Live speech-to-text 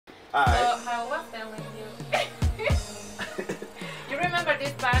Alright. So I was telling you. You remember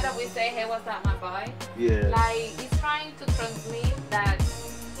this part that we say, hey, what's up, my boy? Yeah. Like, he's trying to transmit that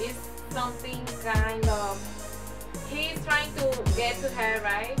it's something kind of, he's trying to get to her,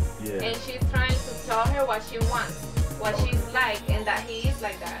 right? Yeah. And she's trying to tell her what she wants, what she's like, and that he is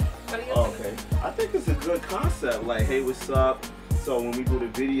like that. What do you think? Okay. I think it's a good concept. Like, hey, what's up? So when we do the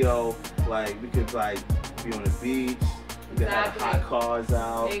video, like, we could, like, be on the beach. We could have hot cars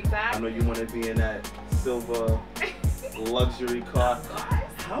out. Exactly. I know you want to be in that silver luxury car.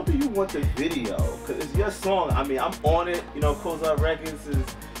 How do you want the video? Because it's your song. I mean, I'm on it. You know, Kozar Records is,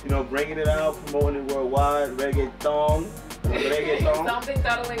 you know, bringing it out, promoting it worldwide. Reggaeton. Reggaeton. Something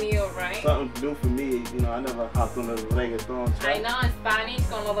totally new, right? Something new for me. You know, I never hopped on the reggaeton track. I know, in Spanish,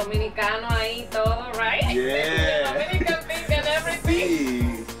 con los dominicanos ahí, todo, right? Yeah. Dominican thing and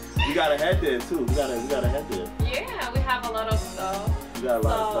everything. See, we got a head there too. We got a head there. Yeah, we have a lot of stuff. We got a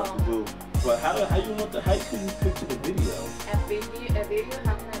lot of stuff to do. But how can you picture the video? A video,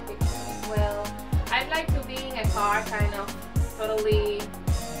 how can I picture it? Well, I'd like to be in a car, kind of totally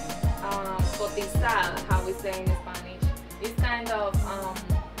cotizada, how we say in Spanish. It's kind of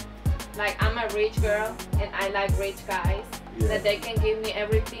like I'm a rich girl and I like rich guys, that they can give me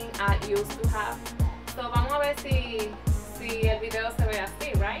everything I used to have. So vamos a ver si el video se ve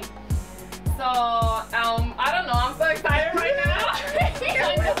así, right? So I don't know, I'm so excited right now.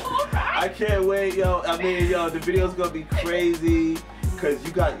 I know, right? I can't wait, yo. I mean, yo, the video's gonna be crazy. Cause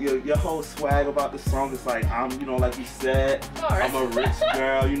you got your whole swag about the song. It's like you know, like you said, I'm a rich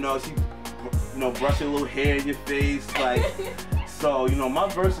girl. You know, she, you know, brushing a little hair in your face, like. So you know, my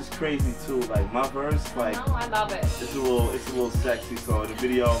verse is crazy too. Like my verse, like I love it. It's a little sexy. So in the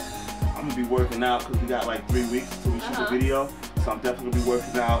video, I'm gonna be working out because we got like 3 weeks till we shoot the video. So I'm definitely gonna be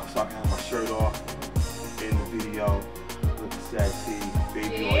working out so I can have my shirt off in the video. Looking sexy,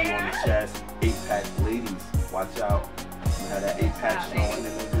 baby oil on the chest, 8-pack ladies. Watch out. We have that 8-pack showing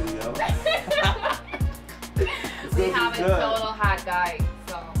in the video. We have a total hot guy,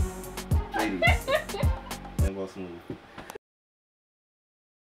 so. Ladies, Lambo SMooth.